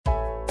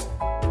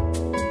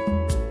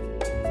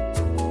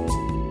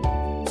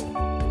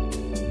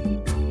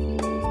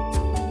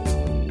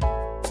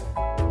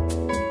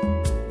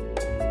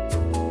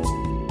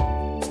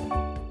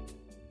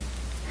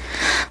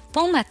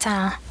Bon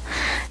matin.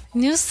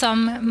 Nous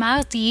sommes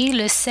mardi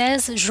le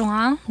 16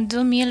 juin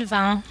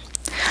 2020.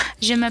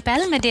 Je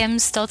m'appelle Madame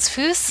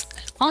Stoltzfus,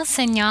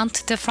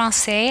 enseignante de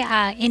français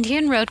à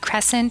Indian Road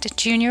Crescent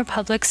Junior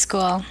Public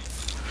School.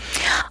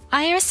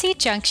 IRC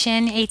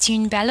Junction est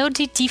une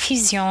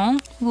balado-diffusion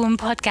ou un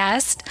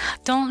podcast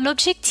dont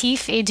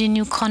l'objectif est de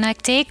nous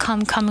connecter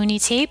comme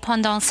communauté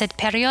pendant cette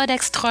période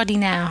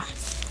extraordinaire.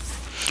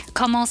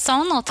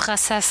 Commençons notre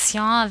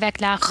session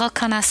avec la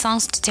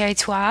reconnaissance du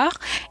territoire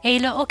et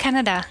le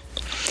Haut-Canada.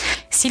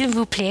 S'il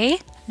vous plaît,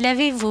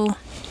 levez-vous.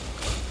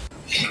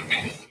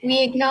 We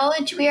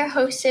acknowledge we are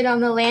hosted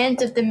on the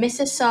lands of the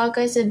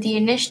Mississaugas of the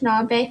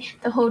Anishinaabe,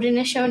 the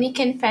Haudenosaunee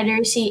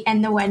Confederacy,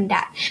 and the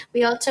Wendat.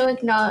 We also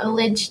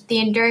acknowledge the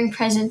enduring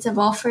presence of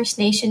all First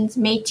Nations,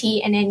 Métis,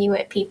 and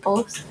Inuit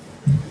peoples.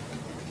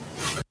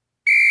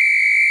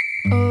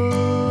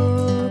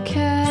 Oh,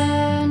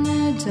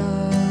 Canada,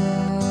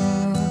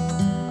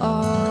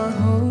 our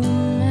home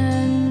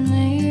and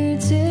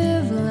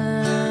native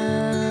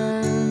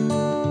land,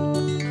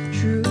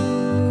 true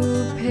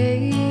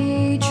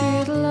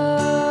patriot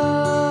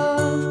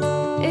love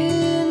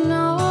in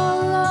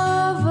all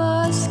of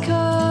us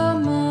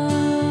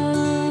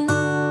common.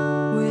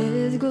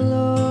 With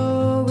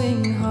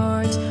glowing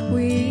hearts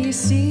we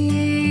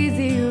see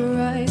thee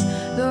rise,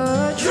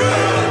 the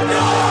true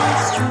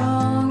north,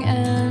 strong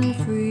and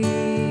free.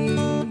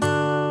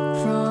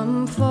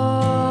 From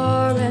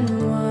far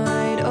and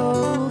wide,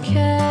 oh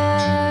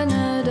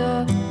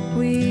Canada,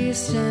 we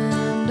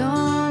stand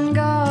on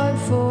guard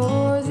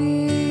for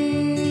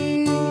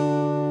thee.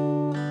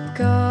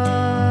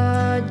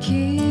 God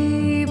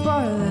keep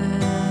our land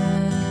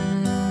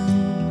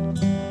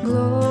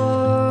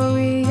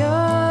glorious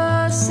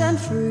and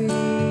free.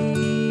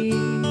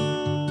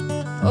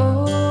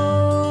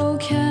 Oh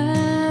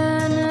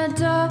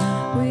Canada,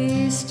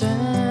 we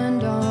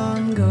stand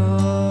on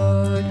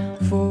guard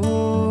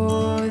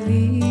for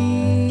thee.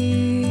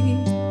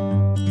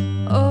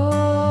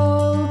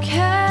 Oh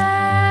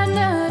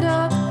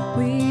Canada,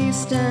 we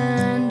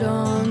stand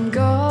on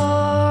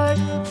guard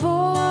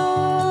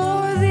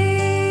for thee.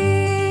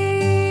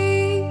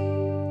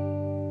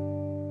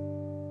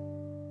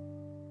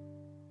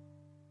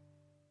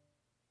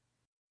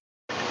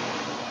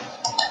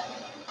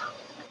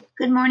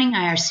 Good morning,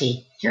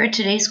 IRC. Here are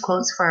today's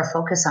quotes for our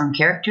focus on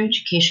character,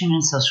 education,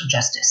 and social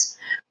justice.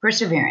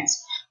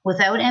 Perseverance.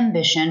 Without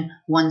ambition,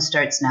 one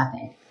starts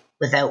nothing.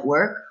 Without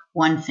work,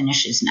 one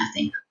finishes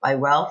nothing. By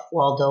Ralph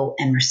Waldo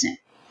Emerson.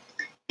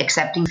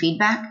 Accepting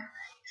feedback.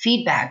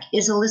 Feedback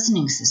is a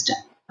listening system.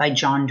 By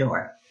John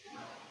Doerr.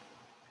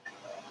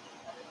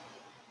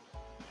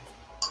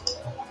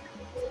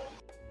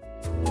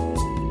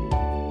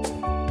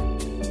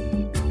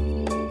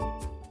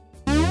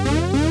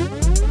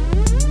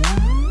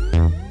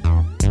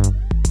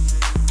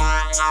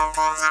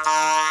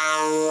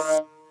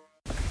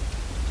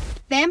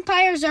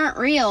 Vampires aren't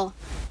real,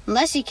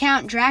 unless you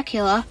count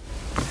Dracula.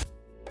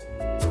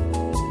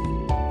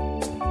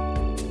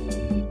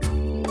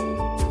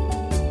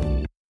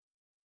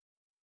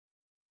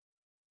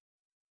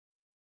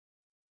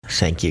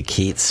 Thank you,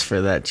 Keats,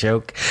 for that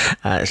joke.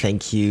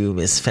 Thank you,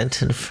 Ms.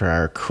 Fenton, for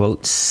our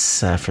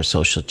quotes for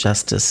social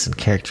justice and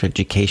character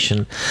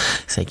education.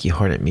 Thank you,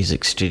 Hornet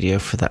Music Studio,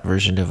 for that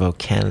version of O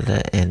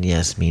Canada, and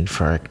Yasmin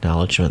for our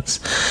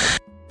acknowledgements.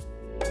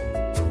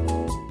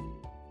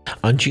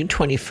 On June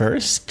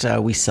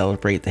 21st, we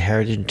celebrate the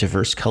heritage and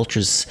diverse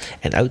cultures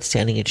and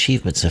outstanding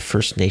achievements of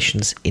First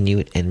Nations,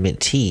 Inuit, and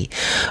Métis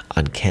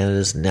on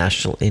Canada's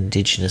National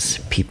Indigenous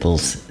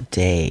Peoples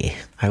Day.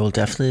 I will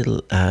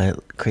definitely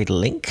create a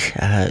link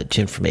to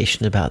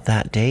information about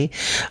that day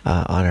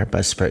on our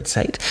Buzzsprout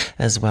site.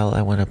 As well,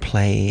 I want to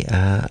play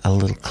a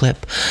little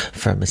clip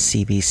from a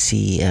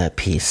CBC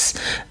piece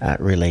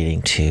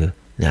relating to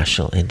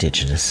National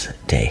Indigenous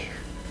Day.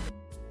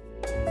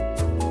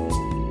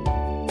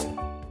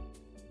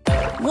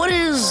 What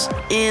is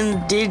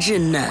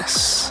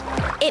indigenous?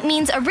 It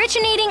means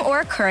originating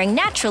or occurring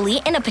naturally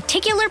in a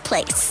particular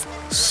place.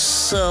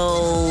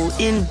 So,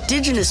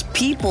 indigenous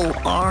people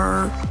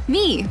are...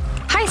 Me.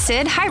 Hi,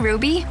 Sid. Hi,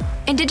 Ruby.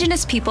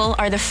 Indigenous people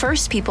are the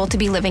first people to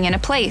be living in a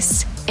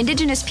place.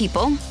 Indigenous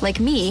people, like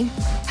me,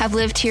 have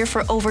lived here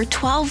for over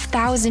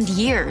 12,000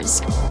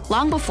 years,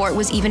 long before it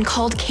was even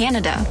called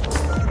Canada.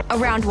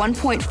 Around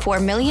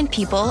 1.4 million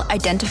people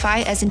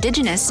identify as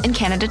Indigenous in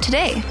Canada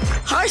today.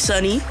 Hi,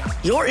 Sunny.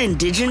 You're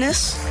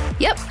indigenous?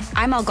 Yep,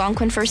 I'm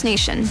Algonquin First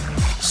Nation.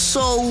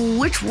 So,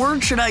 which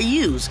word should I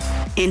use?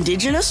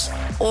 Indigenous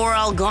or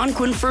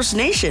Algonquin First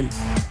Nation?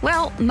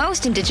 Well,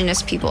 most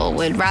Indigenous people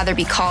would rather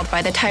be called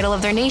by the title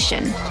of their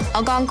nation.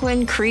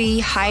 Algonquin, Cree,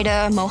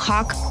 Haida,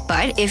 Mohawk.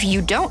 But if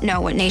you don't know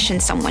what nation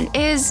someone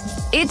is,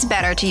 it's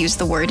better to use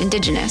the word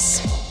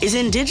Indigenous. Is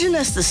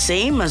Indigenous the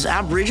same as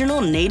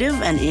Aboriginal,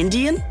 Native, and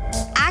Indian?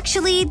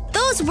 Actually,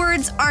 those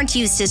words aren't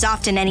used as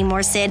often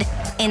anymore, Sid.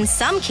 In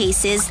some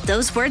cases,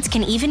 those words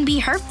can even be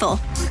hurtful.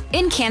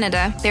 In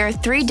Canada, there are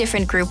 3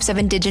 different groups of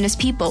Indigenous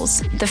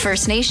peoples: the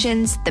First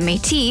Nations, the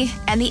Métis,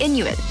 and the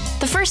Inuit.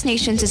 The First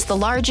Nations is the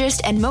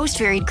largest and most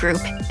varied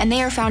group, and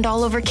they are found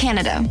all over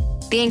Canada.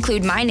 They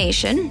include my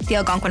nation, the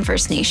Algonquin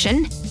First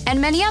Nation, and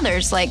many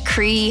others like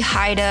Cree,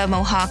 Haida,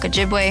 Mohawk,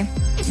 Ojibwe.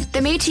 The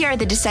Métis are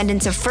the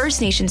descendants of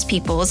First Nations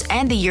peoples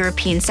and the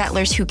European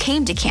settlers who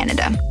came to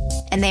Canada,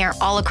 and they are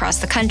all across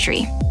the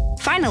country.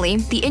 Finally,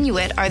 the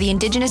Inuit are the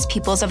Indigenous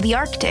peoples of the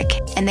Arctic,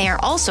 and they are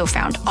also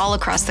found all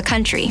across the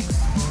country.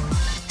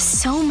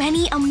 So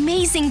many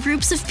amazing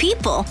groups of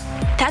people.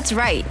 That's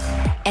right.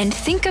 And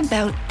think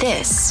about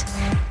this.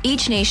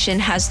 Each nation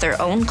has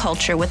their own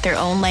culture with their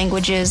own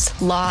languages,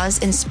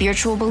 laws, and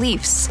spiritual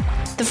beliefs.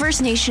 The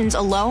First Nations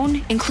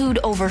alone include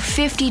over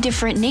 50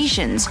 different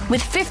nations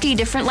with 50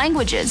 different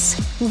languages.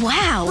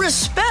 Wow!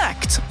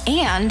 Respect!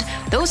 And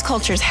those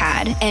cultures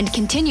had, and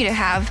continue to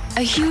have,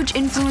 a huge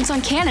influence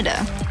on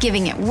Canada,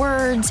 giving it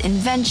words,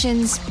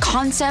 inventions,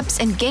 concepts,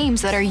 and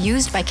games that are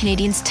used by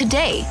Canadians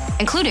today,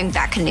 including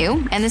that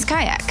canoe and this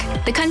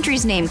kayak. The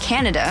country's name,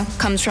 Canada,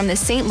 comes from the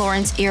St.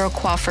 Lawrence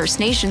Iroquois First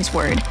Nations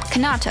word,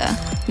 Kanata,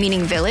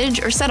 meaning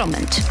village or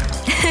settlement.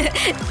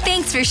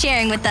 Thanks for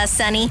sharing with us,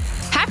 Sunny.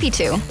 Happy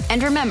to.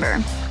 And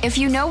remember, if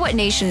you know what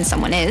nation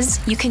someone is,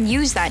 you can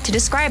use that to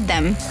describe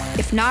them.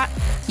 If not,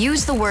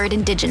 use the word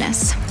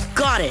Indigenous.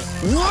 Got it.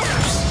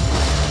 Whoops!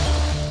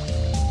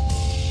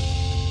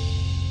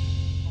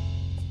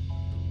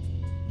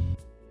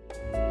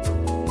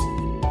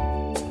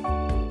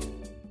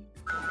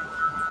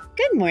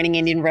 Good morning,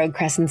 Indian Road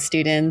Crescent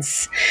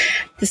students.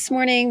 This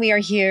morning we are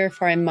here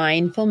for a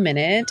mindful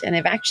minute, and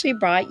I've actually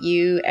brought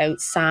you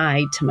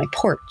outside to my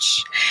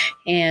porch.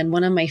 And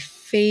one of my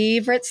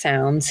favorite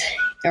sounds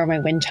are my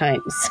wind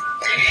chimes.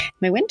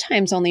 My wind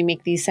chimes only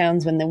make these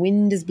sounds when the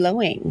wind is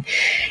blowing.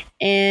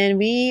 And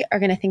we are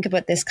going to think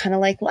about this kind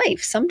of like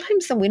life.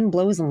 Sometimes the wind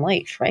blows in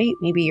life, right?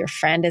 Maybe your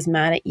friend is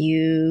mad at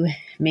you.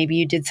 Maybe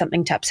you did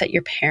something to upset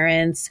your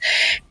parents.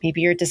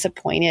 Maybe you're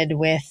disappointed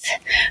with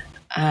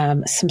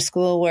some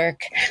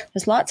schoolwork.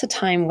 There's lots of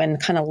time when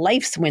kind of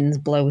life's winds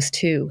blows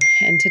too.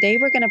 And today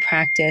we're going to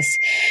practice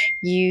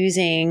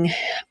using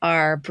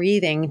our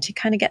breathing to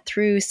kind of get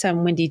through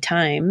some windy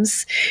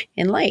times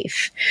in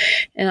life.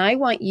 And I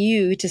want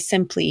you to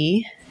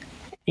simply,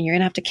 and you're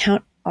going to have to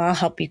count, I'll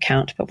help you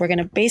count, but we're going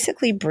to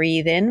basically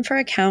breathe in for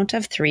a count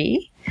of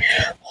 3,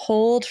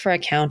 hold for a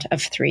count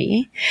of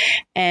 3,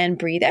 and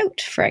breathe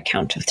out for a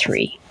count of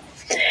 3.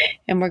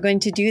 And we're going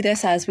to do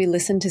this as we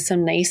listen to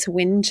some nice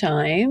wind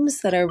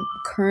chimes that are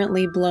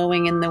currently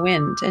blowing in the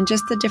wind and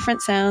just the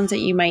different sounds that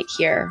you might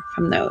hear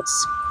from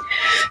those.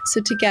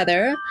 So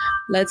together,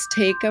 let's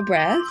take a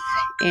breath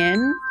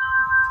in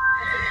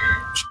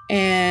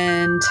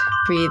and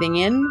breathing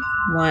in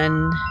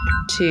 1,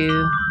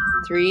 2,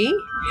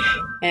 3,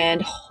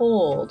 and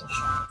hold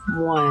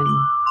 1,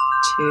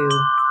 2,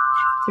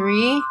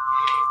 3,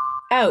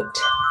 out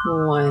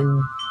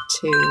 1,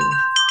 2,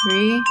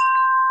 3.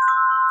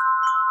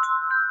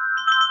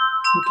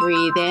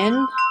 Breathe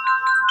in,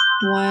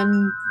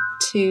 1,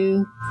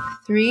 2,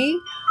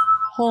 3,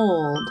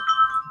 hold,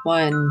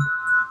 1,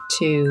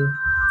 2,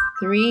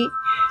 3,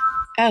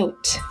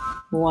 out,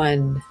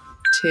 1,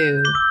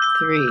 2,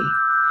 3,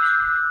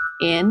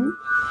 in,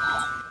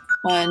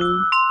 1,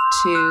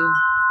 2,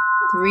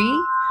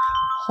 3,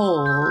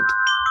 hold,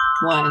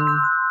 1,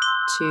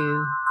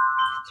 2,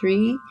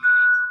 3,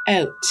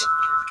 out,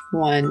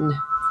 1,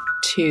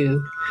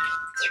 2,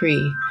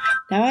 3.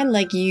 Now I'd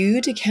like you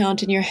to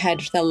count in your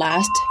head for the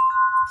last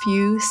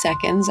few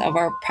seconds of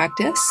our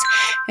practice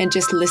and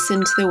just listen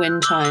to the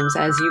wind chimes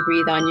as you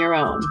breathe on your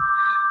own.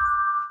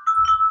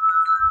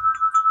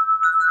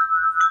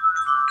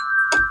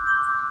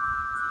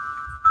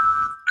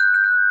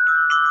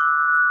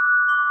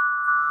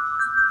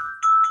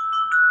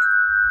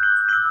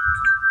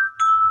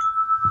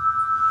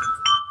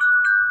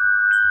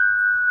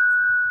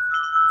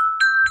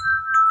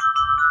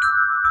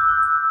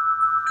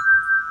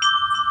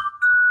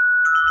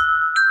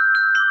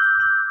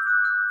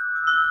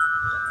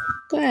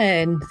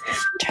 Good.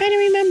 Try to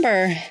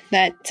remember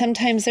that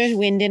sometimes there's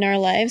wind in our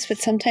lives, but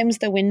sometimes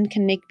the wind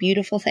can make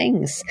beautiful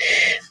things,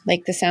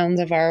 like the sounds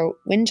of our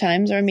wind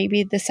chimes, or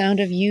maybe the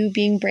sound of you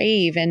being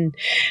brave and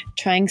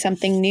trying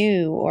something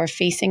new or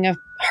facing a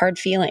hard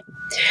feeling.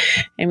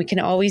 And we can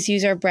always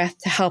use our breath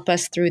to help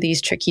us through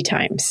these tricky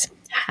times.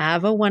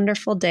 Have a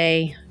wonderful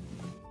day.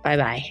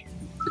 Bye-bye.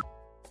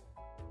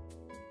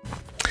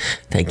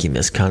 Thank you,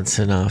 Ms.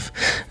 Konstanov,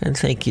 and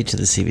thank you to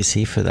the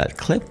CBC for that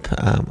clip.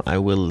 I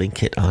will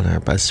link it on our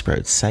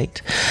Buzzsprout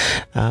site.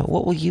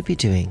 What will you be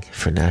doing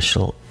for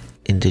National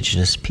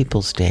Indigenous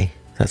Peoples Day?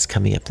 That's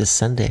coming up this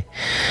Sunday.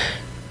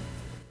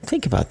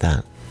 Think about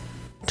that.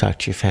 Talk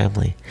to your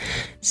family.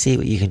 See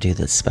what you can do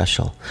that's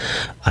special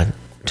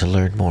to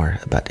learn more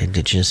about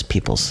Indigenous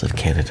peoples of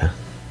Canada.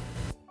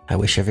 I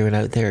wish everyone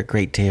out there a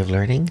great day of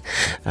learning.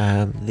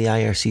 The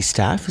IRC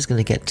staff is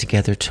going to get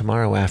together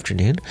tomorrow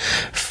afternoon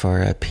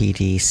for a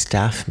PD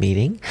staff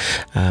meeting.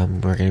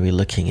 We're going to be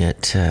looking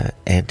at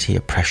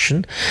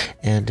anti-oppression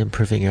and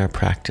improving our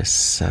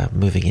practice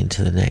moving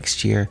into the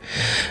next year.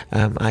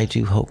 I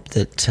do hope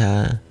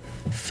that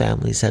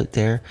families out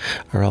there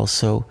are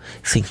also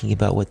thinking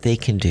about what they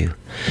can do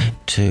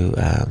to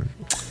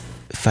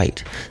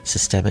fight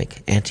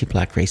systemic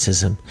anti-Black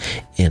racism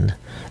in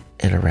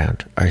and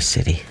around our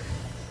city.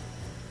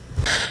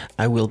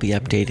 I will be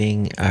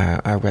updating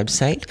our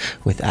website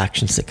with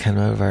actions that come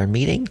out of our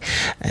meeting,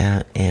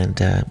 and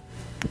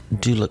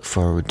do look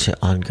forward to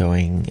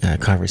ongoing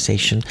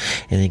conversation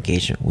and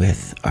engagement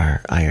with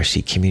our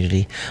IRC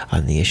community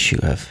on the issue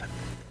of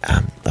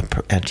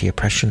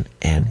anti-oppression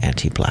and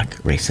anti-Black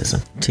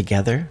racism.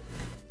 Together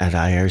at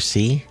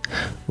IRC,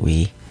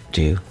 we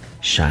do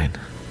shine.